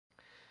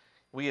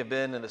We have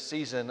been in the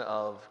season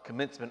of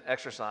commencement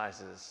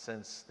exercises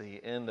since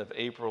the end of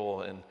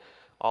April and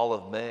all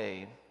of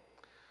May.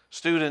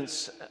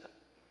 Students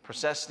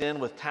processed in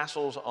with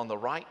tassels on the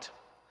right,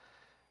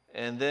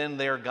 and then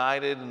they are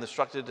guided and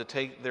instructed to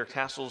take their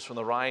tassels from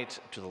the right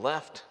to the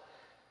left,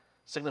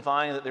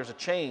 signifying that there's a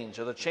change,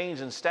 or the change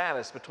in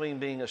status between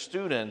being a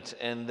student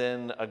and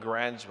then a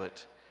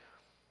graduate.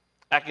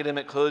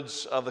 Academic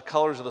hoods of the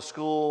colors of the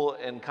school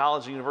and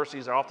college and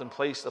universities are often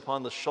placed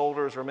upon the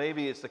shoulders, or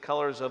maybe it's the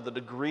colors of the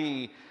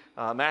degree,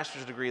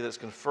 master's degree that's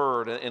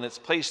conferred, and it's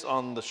placed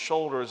on the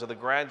shoulders of the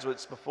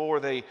graduates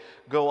before they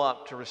go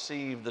up to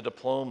receive the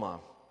diploma.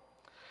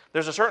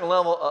 There's a certain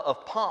level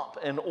of pomp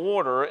and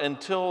order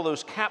until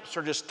those caps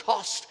are just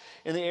tossed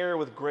in the air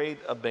with great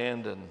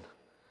abandon.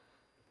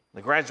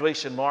 The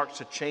graduation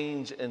marks a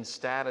change in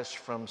status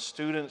from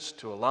students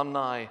to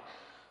alumni,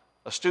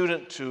 a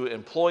student to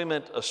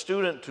employment, a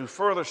student to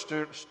further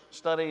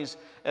studies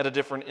at a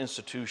different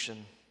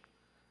institution.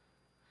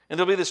 And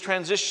there'll be this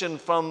transition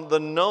from the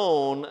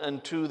known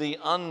into the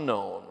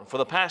unknown. For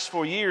the past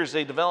 4 years,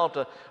 they developed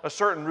a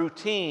certain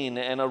routine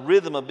and a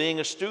rhythm of being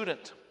a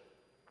student.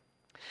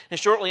 And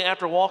shortly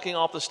after walking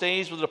off the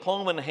stage with a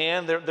diploma in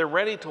hand, they're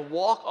ready to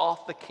walk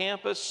off the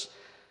campus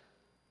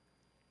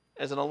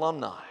as an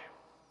alumni,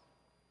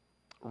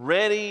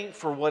 ready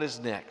for what is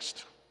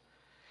next.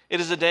 It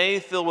is a day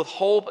filled with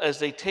hope as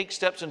they take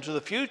steps into the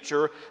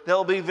future that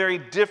will be very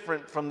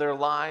different from their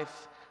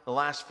life the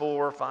last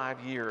 4 or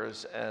 5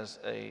 years as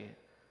a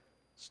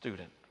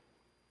student.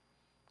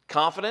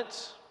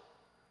 Confident,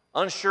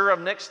 unsure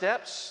of next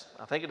steps.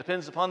 I think it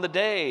depends upon the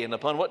day and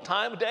upon what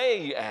time of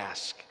day you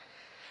ask.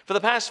 For the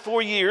past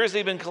 4 years,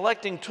 they've been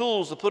collecting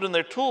tools to put in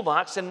their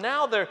toolbox, and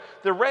now they're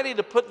ready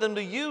to put them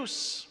to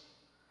use.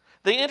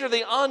 They enter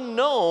the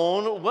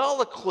unknown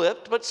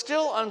well-equipped, but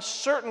still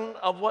uncertain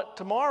of what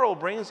tomorrow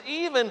brings,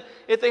 even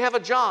if they have a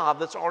job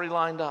that's already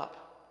lined up.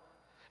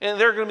 And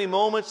there are going to be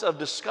moments of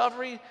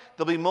discovery,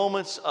 there'll be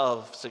moments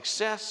of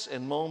success,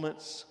 and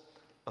moments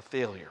of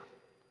failure.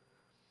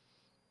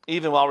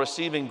 Even while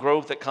receiving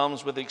growth that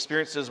comes with the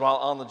experiences while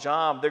on the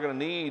job, they're going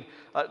to need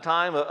a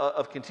time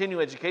of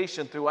continuing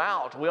education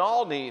throughout. We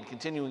all need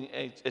continuing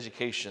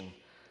education.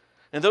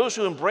 And those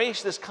who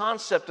embrace this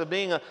concept of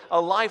being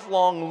a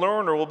lifelong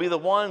learner will be the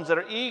ones that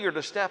are eager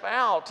to step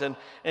out and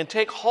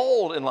take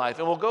hold in life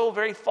and will go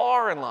very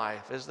far in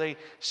life as they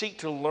seek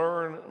to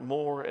learn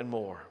more and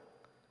more.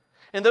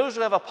 And those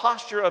who have a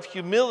posture of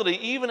humility,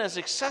 even as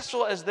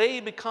successful as they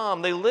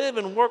become, they live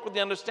and work with the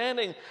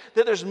understanding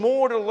that there's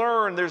more to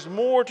learn, there's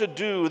more to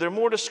do, there are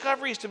more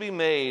discoveries to be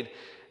made,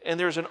 and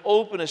there's an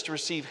openness to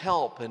receive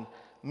help and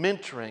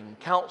mentoring,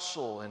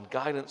 counsel, and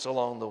guidance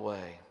along the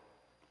way.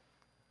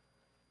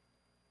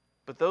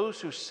 But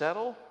those who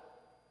settle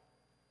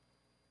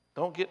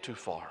don't get too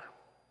far.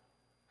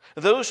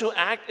 Those who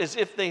act as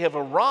if they have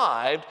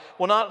arrived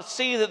will not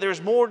see that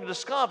there's more to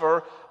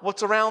discover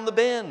what's around the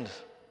bend.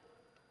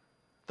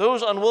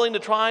 Those unwilling to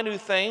try new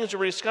things or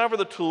rediscover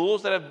the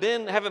tools that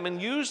haven't been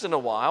used in a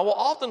while will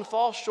often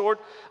fall short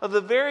of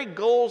the very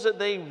goals that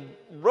they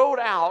wrote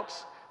out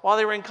while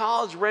they were in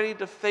college, ready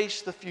to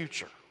face the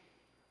future.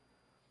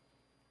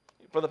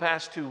 For the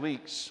past 2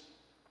 weeks,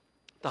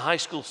 the high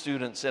schools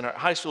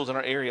in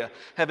our area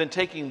have been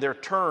taking their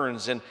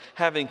turns and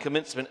having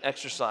commencement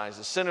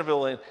exercises.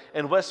 Centreville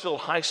and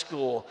Westfield High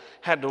School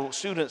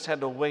students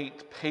had to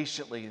wait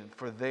patiently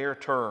for their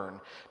turn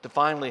to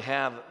finally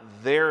have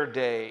their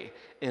day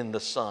in the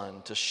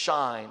sun, to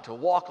shine, to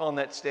walk on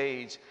that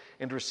stage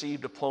and to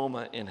receive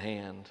diploma in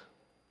hand.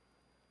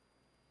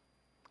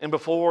 And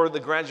before the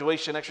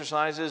graduation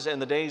exercises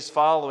and the days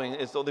following,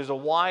 there's a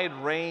wide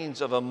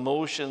range of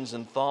emotions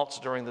and thoughts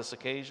during this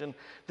occasion.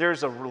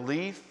 There's a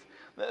relief,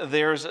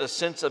 there's a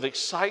sense of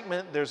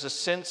excitement, there's a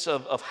sense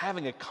of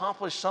having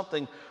accomplished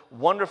something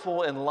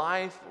wonderful in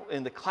life,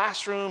 in the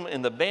classroom,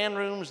 in the band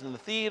rooms, in the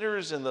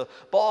theaters, in the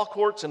ball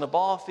courts, in the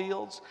ball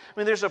fields. I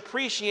mean, there's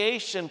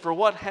appreciation for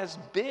what has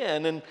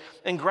been,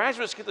 and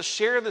graduates get to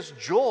share this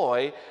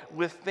joy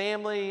with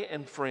family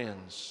and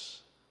friends.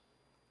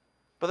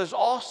 But there's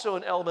also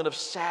an element of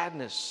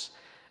sadness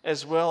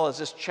as well as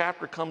this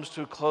chapter comes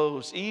to a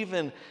close,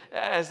 even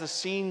as the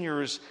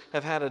seniors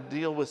have had to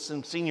deal with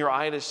some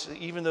senioritis,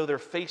 even though they're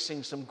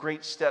facing some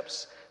great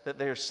steps that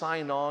they're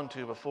signed on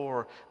to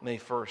before May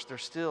 1st.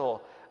 There's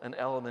still an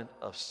element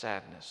of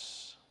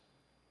sadness.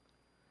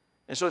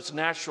 And so it's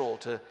natural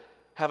to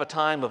have a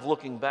time of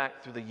looking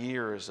back through the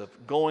years, of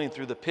going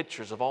through the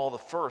pictures of all the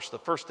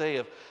first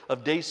day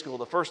of day school,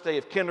 the first day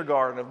of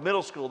kindergarten, of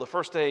middle school, the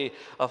first day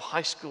of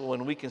high school,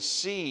 and we can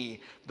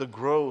see the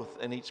growth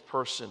in each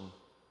person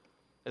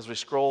as we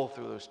scroll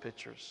through those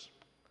pictures.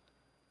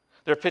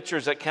 There are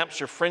pictures that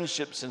capture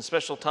friendships and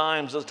special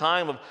times, a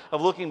time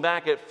of looking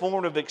back at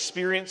formative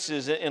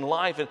experiences in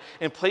life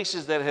and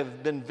places that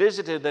have been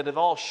visited that have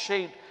all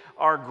shaped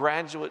our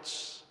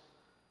graduates.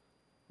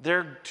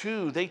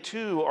 They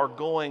too are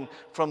going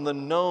from the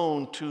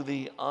known to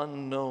the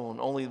unknown.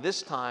 Only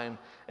this time,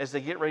 as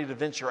they get ready to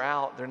venture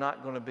out, they're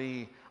not going to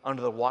be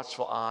under the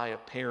watchful eye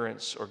of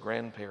parents or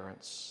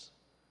grandparents.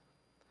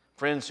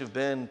 Friends who've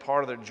been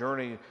part of their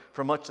journey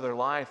for much of their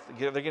life,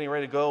 they're getting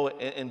ready to go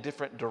in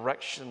different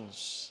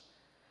directions.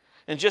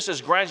 And just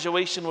as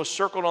graduation was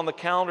circled on the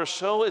calendar,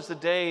 so is the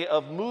day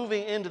of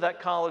moving into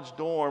that college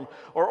dorm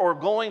or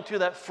going to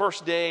that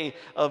first day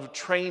of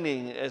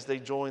training as they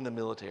join the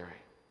military.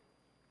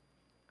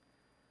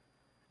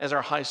 As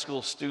our high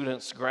school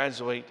students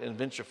graduate and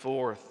venture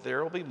forth,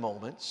 there will be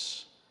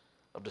moments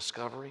of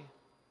discovery,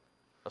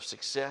 of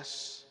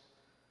success,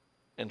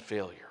 and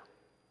failure.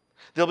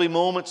 There'll be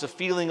moments of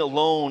feeling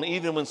alone,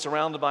 even when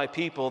surrounded by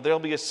people. There'll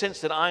be a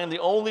sense that I am the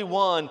only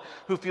one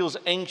who feels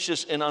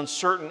anxious and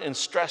uncertain and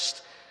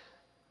stressed.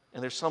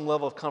 And there's some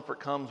level of comfort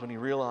comes when you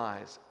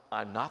realize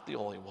I'm not the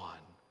only one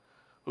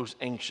who's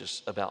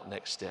anxious about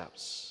next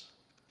steps.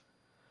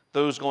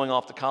 Those going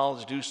off to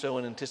college do so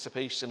in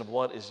anticipation of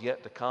what is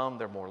yet to come.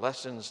 There are more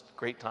lessons,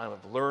 great time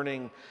of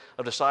learning,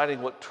 of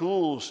deciding what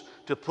tools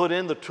to put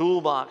in the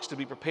toolbox to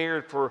be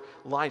prepared for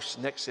life's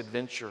next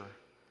adventure.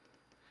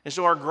 And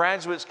so our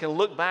graduates can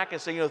look back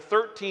and say,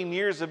 13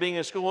 years of being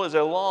in school is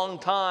a long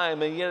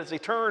time, and yet as they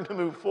turn to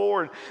move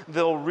forward,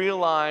 they'll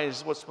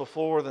realize what's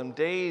before them,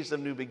 days of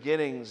new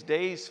beginnings,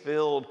 days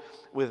filled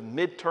with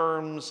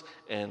midterms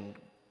and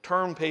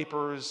term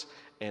papers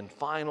and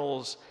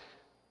finals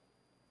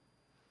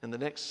in the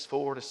next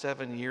 4 to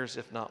 7 years,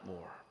 if not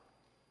more.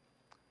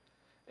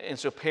 And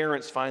so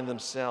parents find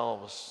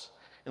themselves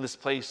in this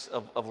place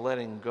of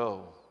letting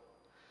go,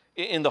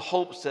 in the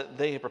hopes that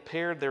they have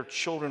prepared their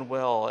children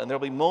well. And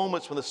there'll be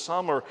moments when the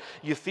summer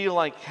you feel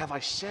like, have I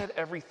said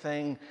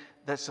everything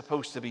that's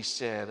supposed to be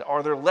said?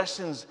 Are there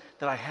lessons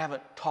that I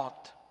haven't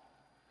taught?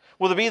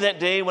 Will there be that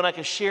day when I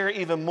can share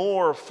even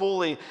more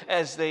fully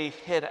as they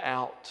head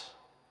out?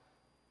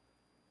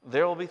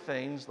 There will be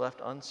things left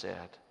unsaid.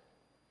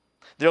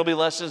 There will be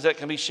lessons that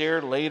can be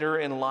shared later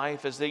in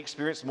life as they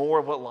experience more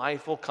of what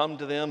life will come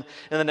to them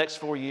in the next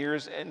 4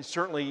 years. And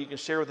certainly you can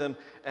share with them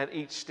at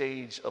each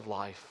stage of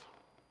life.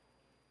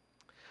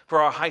 For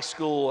our high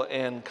school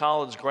and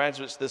college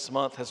graduates, this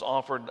month has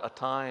offered a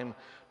time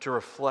to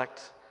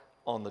reflect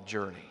on the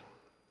journey.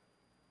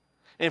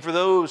 And for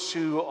those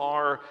who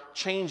are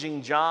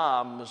changing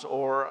jobs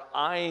or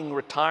eyeing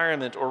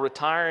retirement or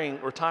retiring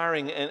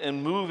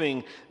and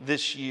moving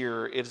this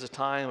year, it is a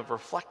time of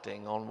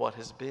reflecting on what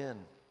has been.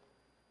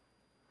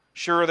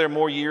 Sure, there are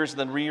more years in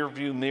the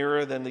rearview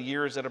mirror than the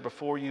years that are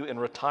before you in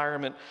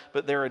retirement,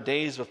 but there are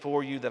days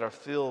before you that are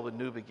filled with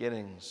new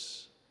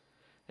beginnings.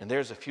 And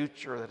there's a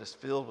future that is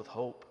filled with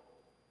hope.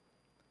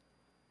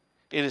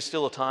 It is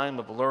still a time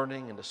of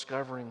learning and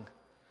discovering,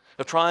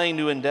 of trying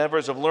new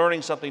endeavors, of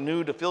learning something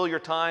new, to fill your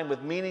time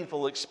with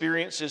meaningful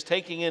experiences,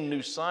 taking in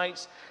new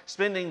sights,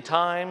 spending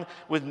time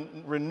with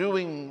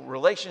renewing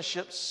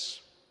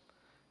relationships,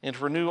 and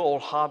to renew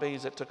old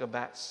hobbies that took a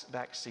back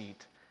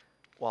seat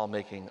while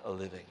making a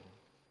living.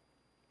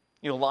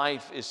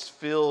 Life is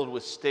filled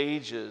with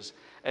stages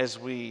as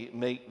we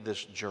make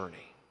this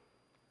journey.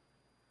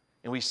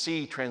 And we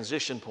see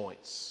transition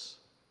points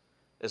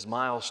as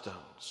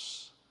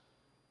milestones.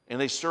 And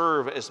they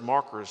serve as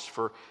markers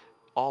for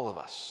all of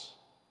us.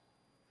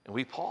 And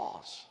we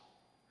pause.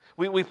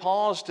 We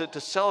pause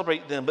to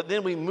celebrate them, but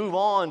then we move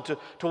on to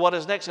what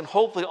is next. And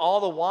hopefully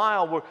all the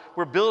while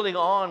we're building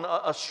on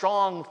a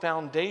strong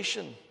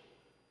foundation.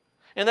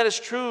 And that is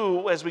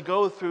true as we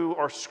go through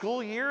our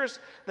school years.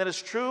 That is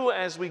true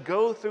as we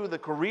go through the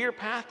career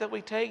path that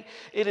we take.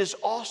 It is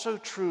also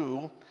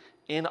true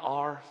in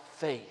our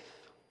faith.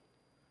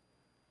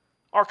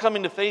 Our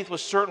coming to faith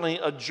was certainly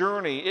a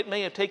journey. It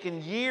may have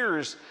taken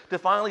years to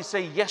finally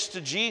say yes to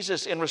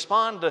Jesus and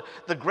respond to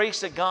the grace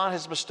that God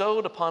has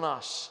bestowed upon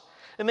us.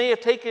 It may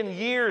have taken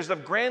years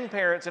of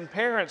grandparents and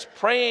parents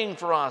praying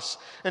for us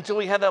until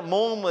we have that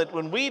moment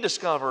when we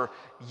discover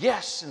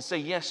yes and say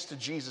yes to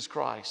Jesus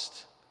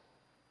Christ.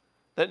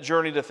 That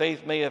journey to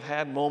faith may have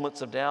had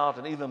moments of doubt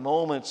and even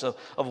moments of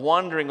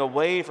wandering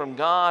away from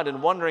God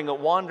and wandering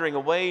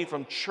away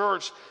from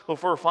church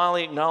before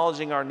finally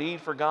acknowledging our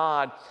need for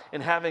God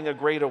and having a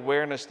great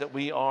awareness that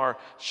we are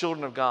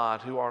children of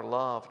God who are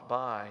loved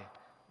by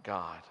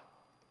God.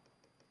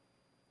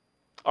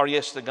 Our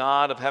yes to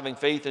God of having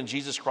faith in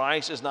Jesus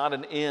Christ is not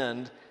an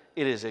end,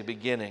 it is a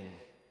beginning.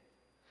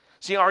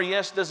 See, our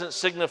yes doesn't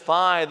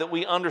signify that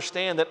we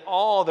understand that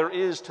all there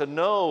is to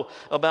know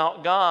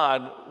about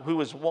God,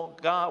 who is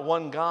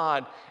one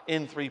God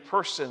in three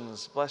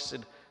persons, blessed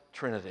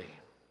Trinity.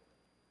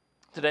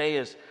 Today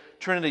is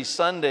Trinity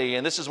Sunday,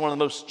 and this is one of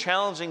the most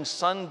challenging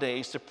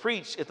Sundays to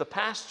preach if the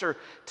pastor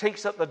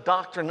takes up the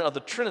doctrine of the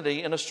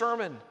Trinity in a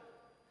sermon.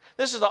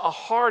 This is a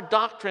hard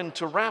doctrine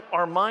to wrap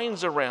our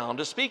minds around,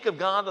 to speak of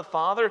God the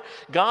Father,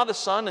 God the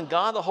Son, and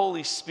God the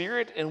Holy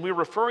Spirit, and we're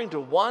referring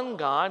to one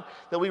God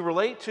that we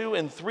relate to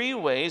in three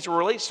ways, or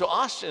relates to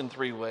us in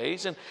three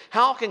ways. And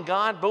how can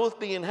God both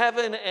be in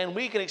heaven and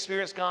we can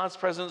experience God's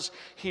presence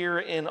here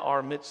in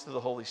our midst of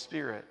the Holy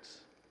Spirit?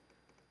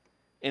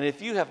 And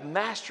if you have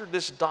mastered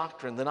this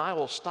doctrine, then I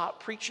will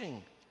stop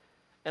preaching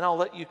and I'll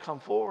let you come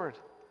forward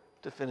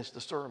to finish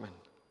the sermon.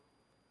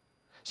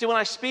 See, when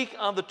I speak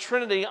of the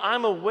Trinity,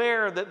 I'm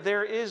aware that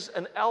there is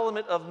an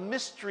element of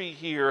mystery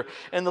here,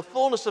 and the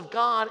fullness of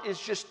God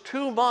is just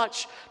too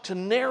much to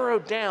narrow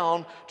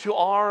down to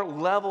our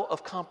level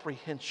of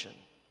comprehension.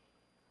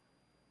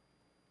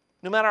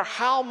 No matter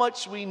how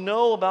much we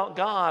know about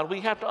God,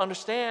 we have to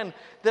understand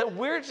that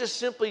we're just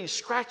simply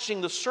scratching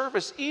the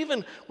surface,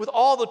 even with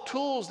all the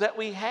tools that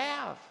we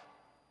have.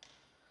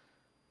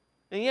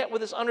 And yet,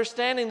 with this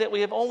understanding that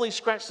we have only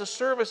scratched the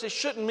surface, it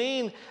shouldn't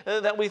mean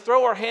that we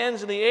throw our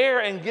hands in the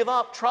air and give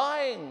up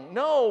trying.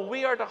 No,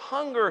 we are to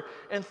hunger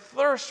and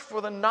thirst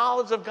for the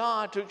knowledge of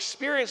God, to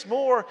experience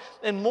more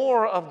and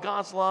more of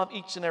God's love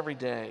each and every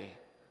day.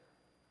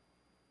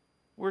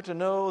 We're to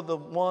know the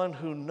one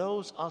who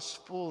knows us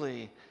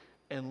fully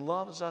and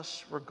loves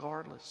us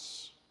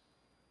regardless.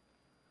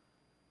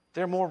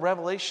 There are more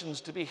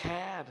revelations to be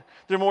had.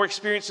 There are more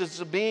experiences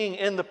of being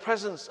in the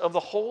presence of the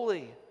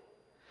holy.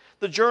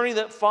 The journey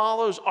that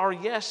follows our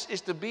yes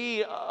is to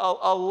be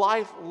a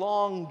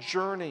lifelong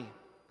journey.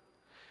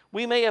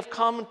 We may have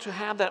come to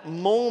have that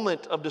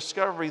moment of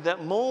discovery,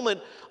 that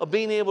moment of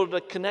being able to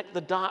connect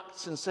the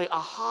dots and say,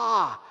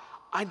 aha,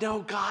 I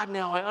know God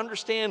now. I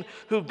understand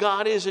who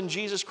God is in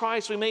Jesus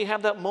Christ. We may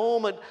have that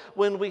moment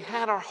when we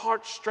had our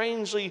hearts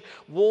strangely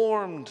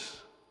warmed.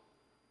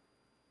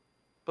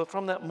 But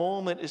from that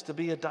moment is to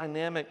be a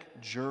dynamic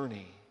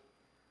journey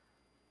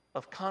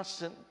of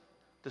constant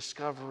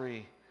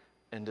discovery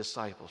and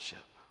discipleship.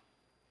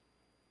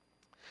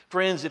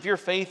 Friends, if your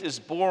faith is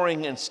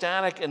boring and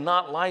static and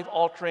not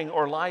life-altering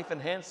or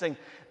life-enhancing,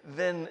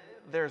 then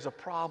there's a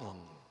problem.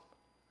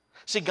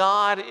 See,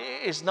 God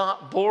is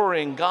not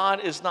boring. God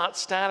is not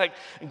static.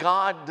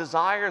 God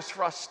desires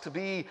for us to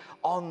be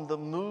on the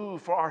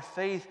move, for our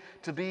faith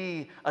to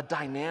be a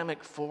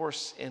dynamic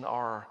force in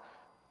our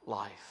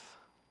life.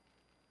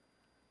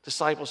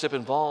 Discipleship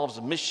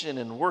involves mission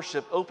and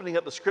worship, opening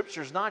up the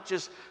Scriptures not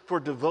just for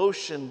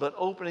devotion, but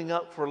opening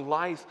up for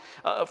life,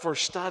 for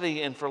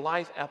study and for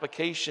life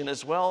application,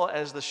 as well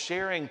as the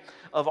sharing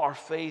of our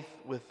faith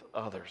with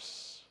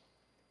others.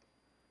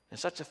 And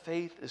such a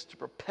faith is to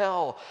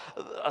propel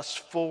us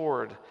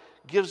forward,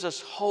 gives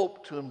us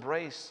hope to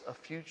embrace a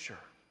future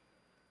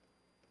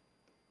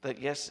that,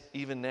 yes,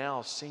 even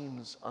now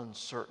seems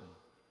uncertain.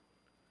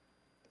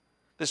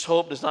 This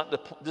hope does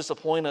not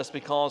disappoint us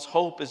because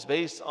hope is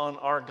based on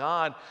our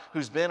God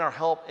who's been our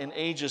help in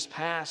ages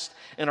past,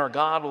 and our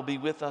God will be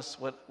with us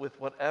with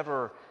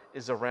whatever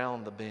is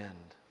around the bend.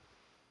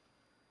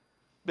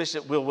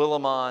 Bishop Will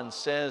Willimon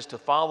says to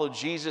follow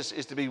Jesus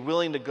is to be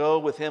willing to go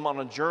with him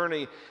on a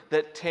journey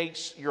that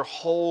takes your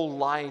whole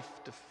life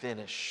to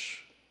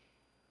finish.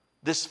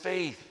 This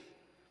faith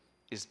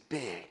is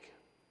big.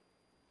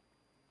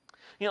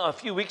 You know, a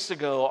few weeks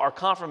ago, our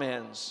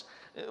confirmands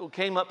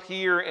came up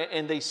here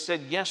and they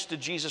said yes to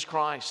Jesus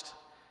Christ.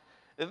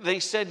 They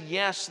said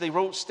yes. They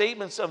wrote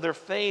statements of their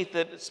faith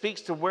that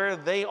speaks to where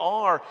they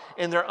are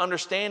in their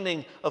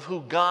understanding of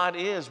who God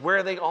is,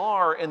 where they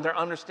are in their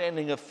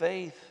understanding of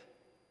faith.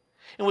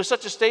 And with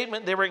such a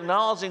statement, they were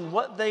acknowledging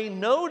what they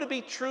know to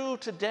be true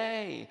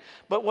today.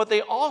 But what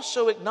they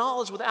also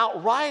acknowledge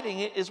without writing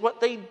it is what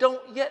they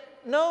don't yet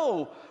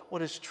know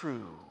what is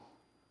true.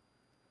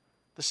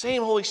 The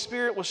same Holy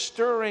Spirit was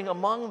stirring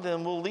among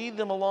them will lead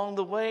them along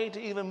the way to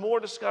even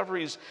more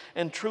discoveries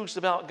and truths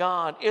about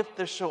God if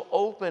they're so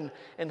open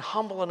and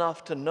humble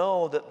enough to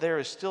know that there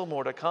is still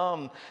more to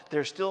come,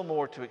 there's still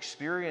more to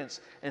experience,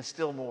 and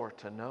still more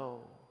to know.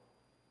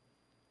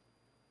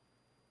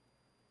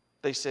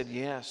 They said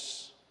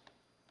yes.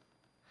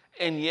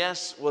 And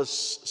yes was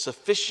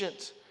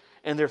sufficient,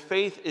 and their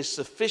faith is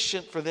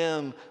sufficient for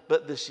them,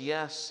 but this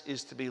yes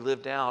is to be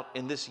lived out,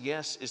 and this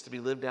yes is to be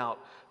lived out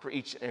for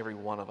each and every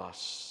one of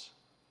us.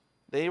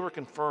 They were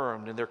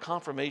confirmed, and their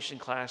confirmation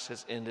class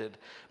has ended,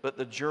 but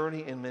the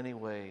journey in many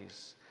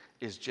ways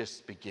is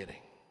just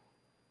beginning.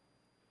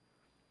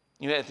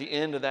 You know, at the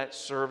end of that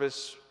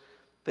service,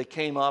 they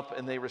came up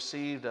and they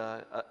received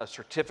a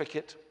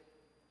certificate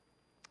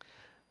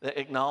that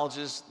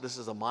acknowledges this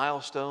is a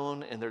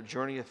milestone in their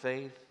journey of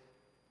faith.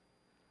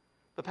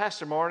 But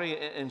Pastor Marty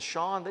and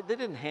Sean, they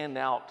didn't hand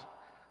out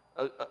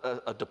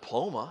a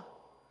diploma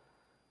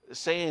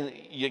saying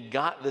you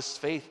got this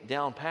faith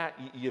down pat,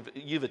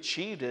 you've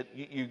achieved it,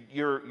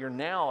 you're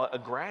now a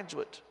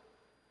graduate.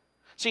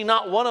 See,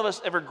 not one of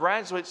us ever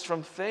graduates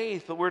from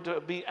faith, but we're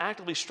to be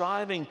actively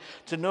striving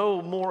to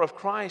know more of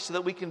Christ so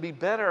that we can be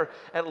better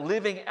at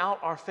living out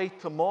our faith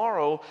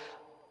tomorrow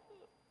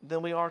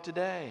than we are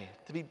today,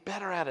 to be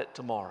better at it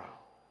tomorrow.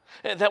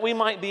 And that we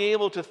might be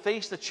able to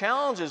face the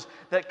challenges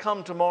that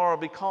come tomorrow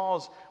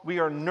because we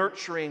are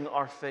nurturing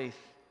our faith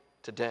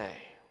today.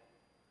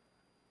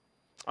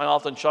 I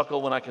often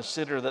chuckle when I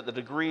consider that the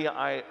degree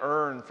I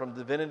earned from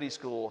divinity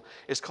school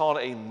is called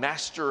a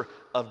Master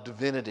of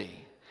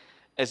Divinity,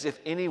 as if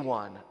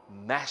anyone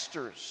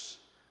masters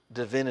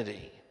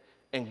divinity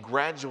and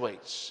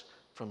graduates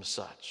from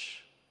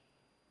such.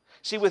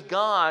 See, with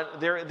God,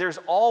 there's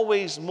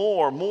always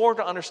more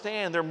to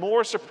understand. There are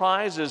more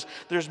surprises.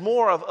 There's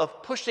more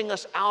of pushing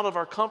us out of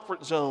our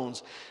comfort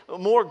zones.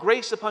 More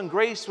grace upon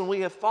grace when we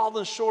have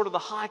fallen short of the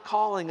high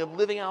calling of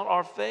living out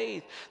our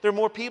faith. There are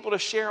more people to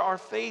share our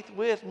faith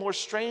with, more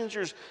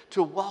strangers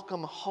to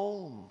welcome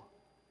home.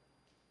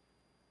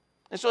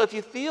 And so if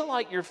you feel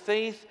like your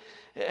faith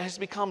has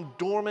become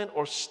dormant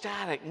or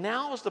static,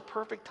 now is the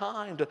perfect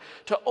time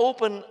to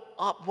open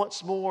up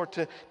once more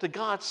to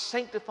God's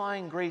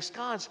sanctifying grace,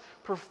 God's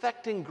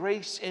perfecting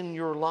grace in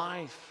your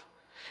life.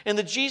 And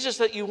the Jesus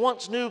that you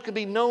once knew can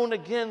be known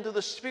again through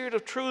the Spirit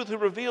of truth who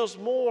reveals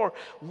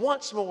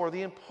once more,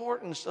 the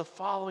importance of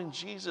following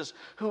Jesus,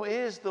 who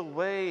is the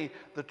way,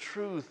 the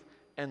truth,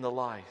 and the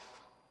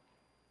life.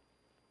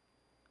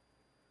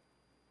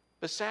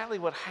 But sadly,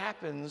 what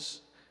happens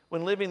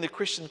when living the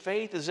Christian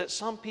faith is that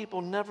some people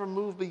never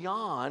move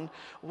beyond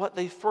what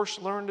they first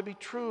learned to be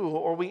true,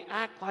 or we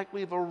act like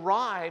we've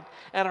arrived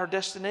at our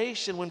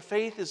destination when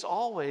faith is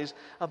always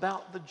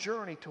about the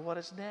journey to what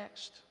is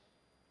next.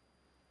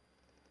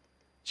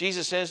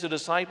 Jesus says to the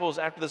disciples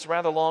after this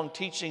rather long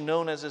teaching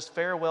known as his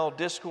farewell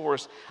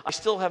discourse, "I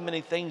still have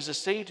many things to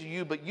say to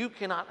you, but you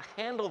cannot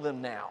handle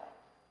them now."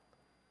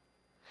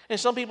 And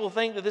some people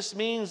think that this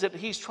means that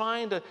he's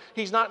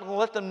not going to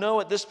let them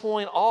know at this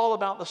point all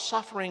about the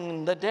suffering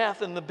and the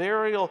death and the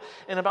burial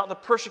and about the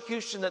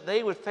persecution that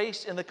they would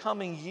face in the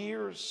coming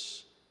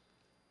years.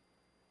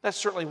 That's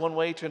certainly one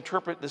way to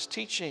interpret this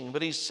teaching,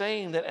 but he's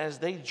saying that as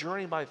they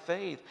journey by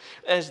faith,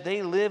 as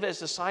they live as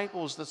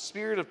disciples, the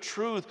Spirit of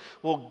truth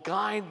will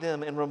guide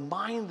them and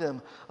remind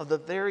them of the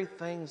very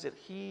things that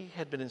he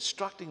had been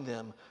instructing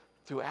them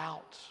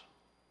throughout.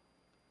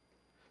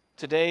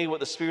 Today, what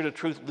the Spirit of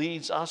truth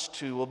leads us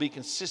to will be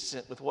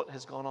consistent with what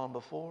has gone on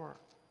before.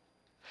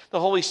 The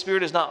Holy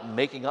Spirit is not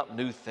making up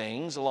new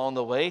things along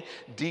the way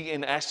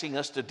and asking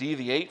us to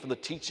deviate from the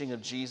teaching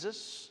of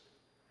Jesus.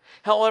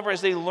 However,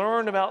 as they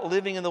learn about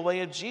living in the way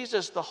of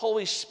Jesus, the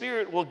Holy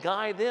Spirit will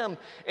guide them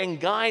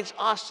and guides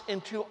us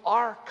into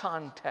our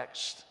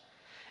context,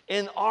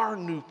 in our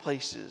new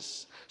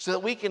places, so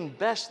that we can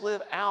best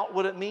live out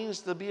what it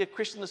means to be a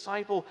Christian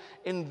disciple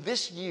in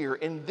this year,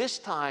 in this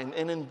time,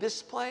 and in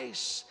this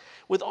place,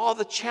 with all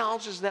the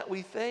challenges that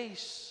we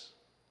face.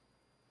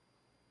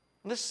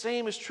 And this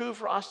same is true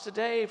for us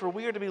today, for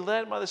we are to be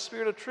led by the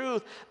Spirit of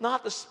truth,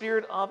 not the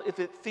spirit of, if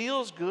it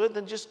feels good,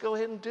 then just go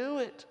ahead and do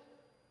it.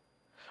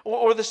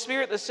 Or the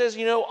spirit that says,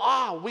 we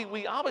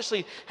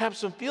obviously have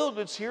some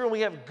feel-goods here and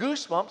we have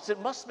goosebumps, it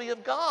must be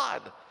of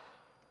God.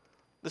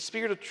 The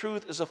Spirit of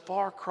truth is a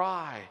far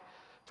cry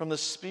from the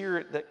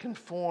spirit that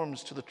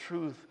conforms to the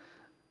truth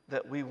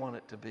that we want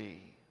it to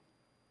be.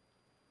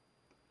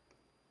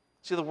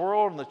 See, the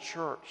world and the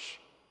church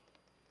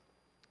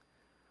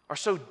are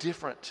so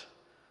different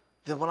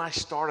than when I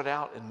started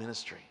out in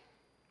ministry.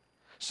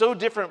 So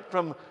different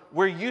from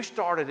where you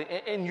started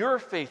in your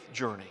faith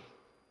journey.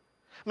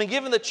 I mean,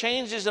 given the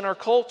changes in our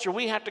culture,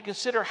 we have to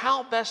consider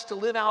how best to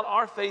live out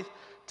our faith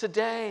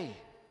today.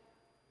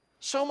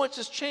 So much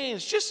has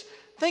changed. Just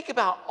think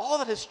about all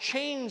that has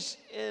changed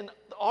in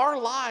our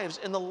lives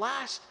in the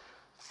last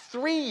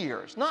 3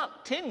 years.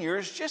 Not 10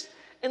 years, just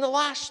in the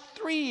last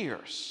 3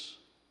 years.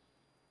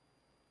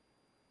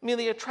 I mean,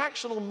 the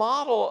attractional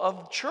model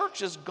of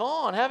church is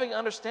gone. Having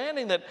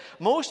understanding that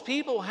most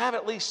people have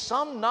at least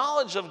some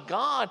knowledge of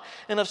God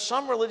and of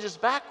some religious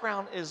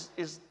background is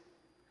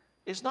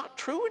not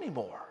true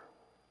anymore.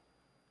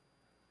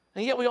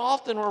 And yet we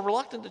often are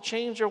reluctant to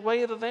change our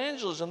way of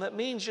evangelism. That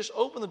means just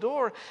open the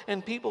door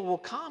and people will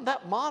come.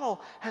 That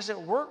model hasn't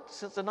worked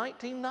since the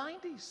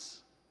 1990s.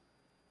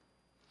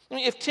 I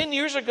mean, if 10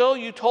 years ago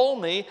you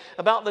told me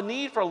about the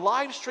need for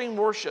live stream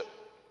worship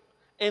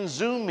and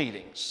Zoom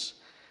meetings,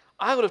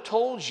 I would have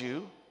told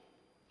you,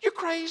 you're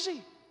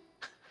crazy.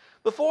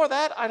 Before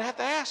that, I'd have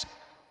to ask,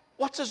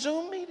 what's a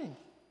Zoom meeting?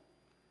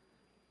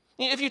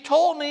 If you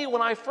told me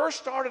when I first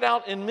started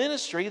out in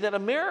ministry that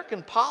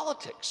American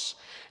politics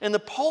and the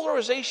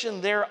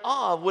polarization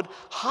thereof would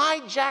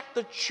hijack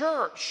the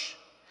church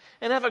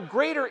and have a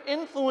greater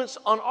influence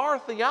on our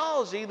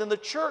theology than the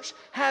church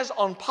has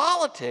on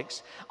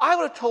politics, I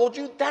would have told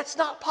you that's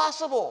not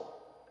possible.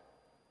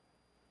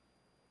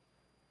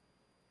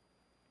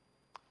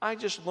 I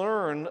just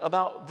learned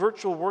about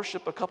virtual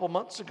worship a couple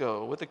months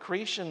ago with the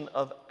creation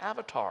of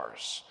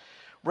avatars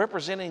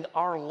representing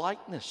our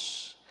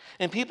likeness.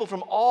 And people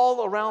from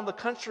all around the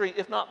country,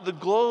 if not the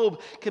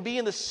globe, can be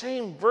in the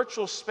same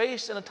virtual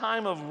space in a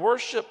time of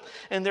worship,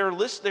 and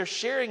they're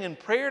sharing in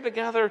prayer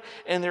together,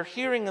 and they're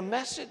hearing a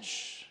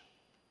message.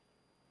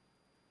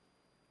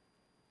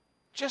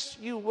 Just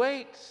you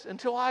wait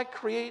until I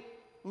create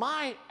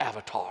my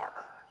avatar.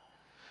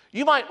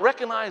 You might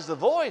recognize the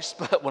voice,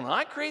 but when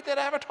I create that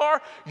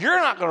avatar, you're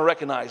not going to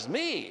recognize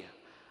me.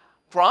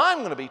 For I'm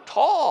going to be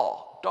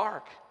tall,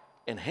 dark,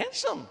 and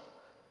handsome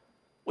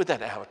with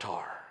that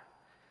avatar.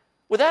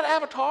 With that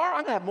avatar,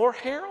 I'm going to have more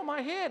hair on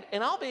my head,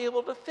 and I'll be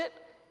able to fit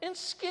in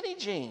skinny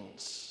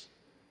jeans.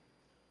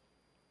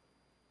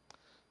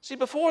 See,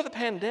 before the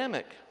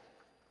pandemic,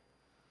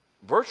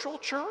 virtual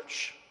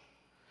church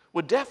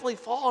would definitely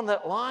fall in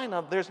that line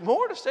of there's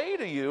more to say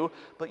to you,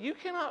 but you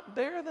cannot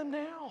bear them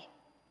now.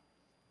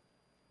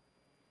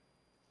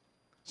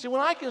 See,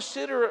 when I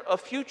consider a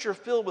future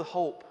filled with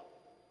hope,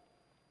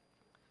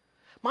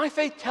 my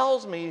faith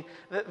tells me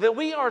that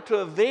we are to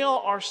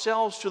avail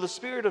ourselves to the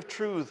Spirit of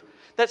truth,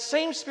 that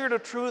same Spirit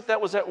of truth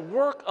that was at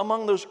work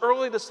among those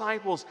early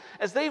disciples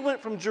as they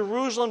went from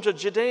Jerusalem to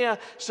Judea,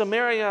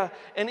 Samaria,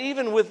 and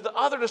even with the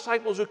other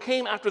disciples who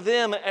came after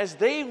them as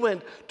they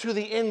went to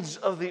the ends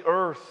of the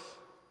earth.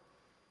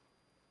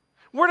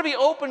 We're to be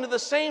open to the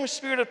same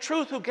Spirit of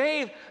truth who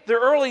gave the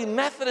early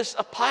Methodists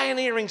a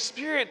pioneering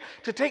spirit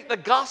to take the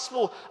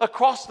gospel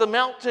across the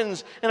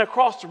mountains and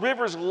across the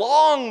rivers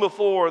long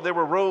before there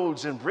were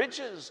roads and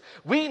bridges.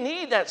 We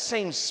need that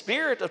same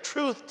Spirit of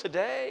truth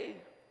today.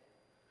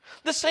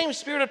 The same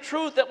Spirit of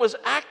truth that was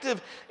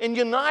active in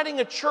uniting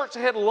a church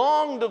that had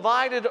long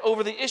divided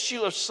over the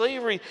issue of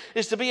slavery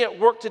is to be at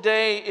work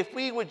today if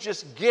we would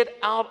just get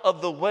out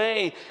of the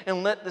way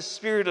and let the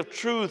Spirit of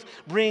truth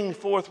bring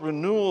forth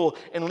renewal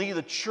and lead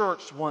the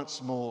church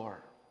once more.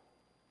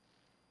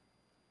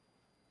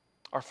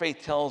 Our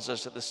faith tells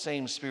us that the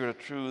same Spirit of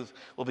truth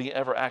will be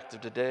ever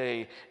active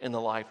today in the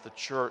life of the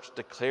church,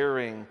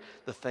 declaring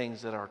the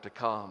things that are to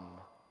come,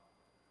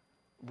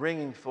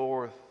 bringing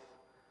forth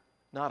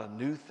not a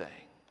new thing,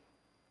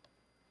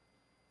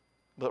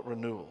 but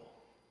renewal.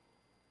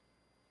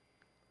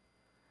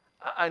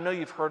 I know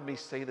you've heard me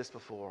say this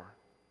before.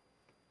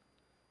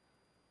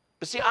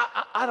 But see,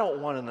 I don't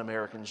want an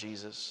American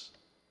Jesus.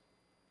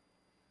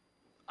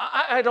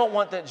 I don't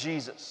want that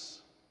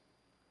Jesus.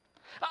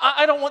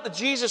 I don't want the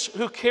Jesus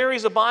who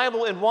carries a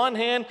Bible in one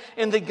hand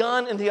and the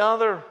gun in the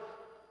other.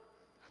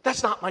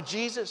 That's not my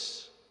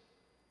Jesus.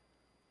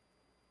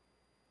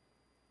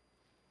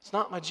 It's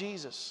not my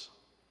Jesus.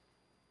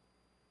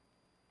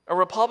 A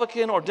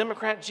Republican or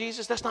Democrat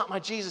Jesus, that's not my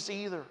Jesus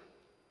either.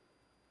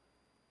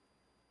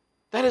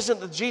 That isn't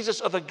the Jesus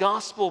of the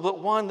gospel, but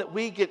one that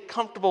we get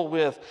comfortable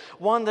with,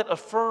 one that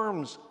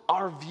affirms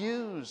our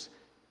views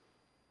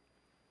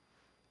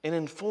and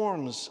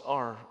informs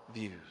our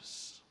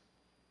views.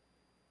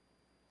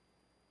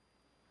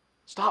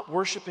 Stop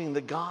worshiping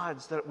the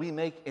gods that we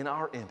make in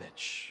our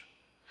image,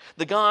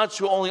 the gods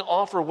who only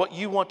offer what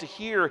you want to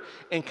hear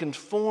and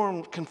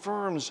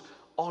confirms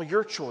all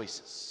your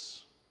choices.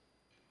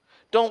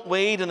 Don't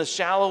wade in the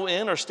shallow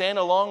end or stand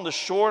along the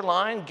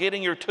shoreline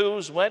getting your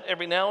toes wet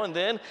every now and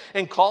then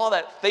and call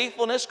that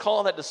faithfulness,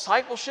 call that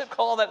discipleship,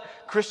 call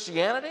that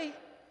Christianity.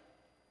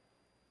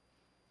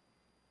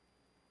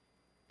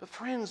 But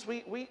friends,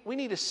 we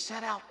need to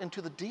set out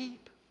into the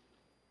deep,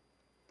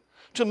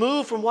 to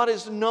move from what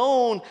is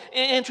known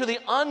into the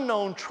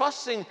unknown,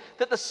 trusting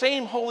that the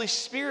same Holy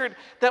Spirit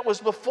that was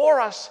before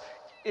us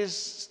is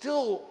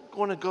still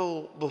going to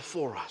go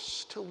before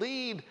us to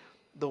lead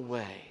the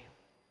way.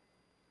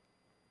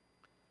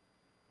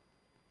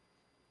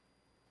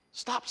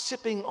 Stop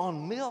sipping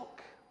on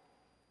milk,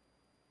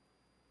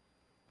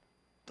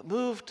 but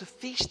move to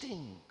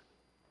feasting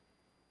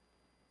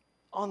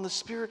on the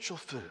spiritual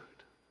food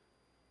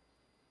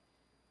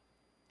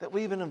that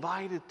we've been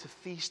invited to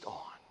feast on.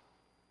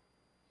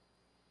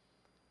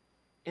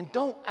 And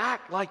don't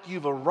act like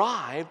you've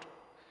arrived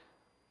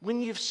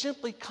when you've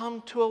simply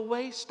come to a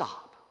way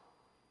stop.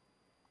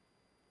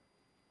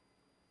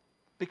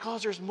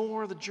 Because there's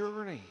more of the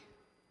journey.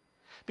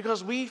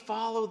 Because we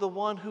follow the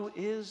one who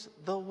is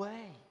the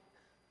way.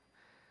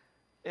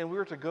 And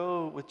we're to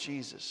go with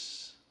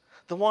Jesus,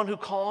 the one who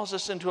calls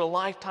us into a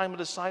lifetime of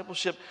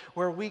discipleship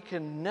where we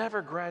can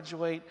never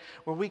graduate,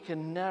 where we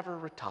can never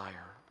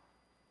retire.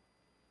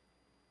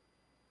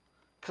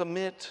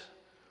 Commit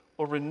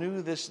or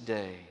renew this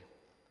day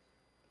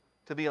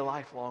to be a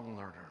lifelong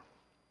learner.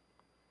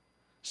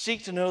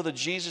 Seek to know the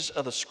Jesus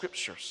of the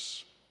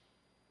Scriptures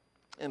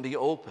and be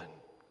open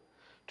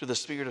to the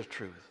Spirit of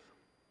truth,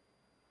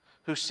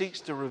 who seeks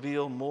to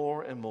reveal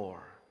more and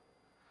more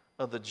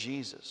of the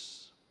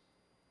Jesus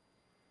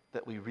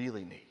that we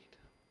really need.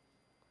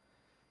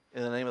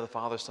 In the name of the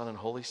Father, Son, and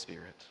Holy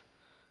Spirit,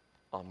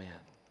 amen.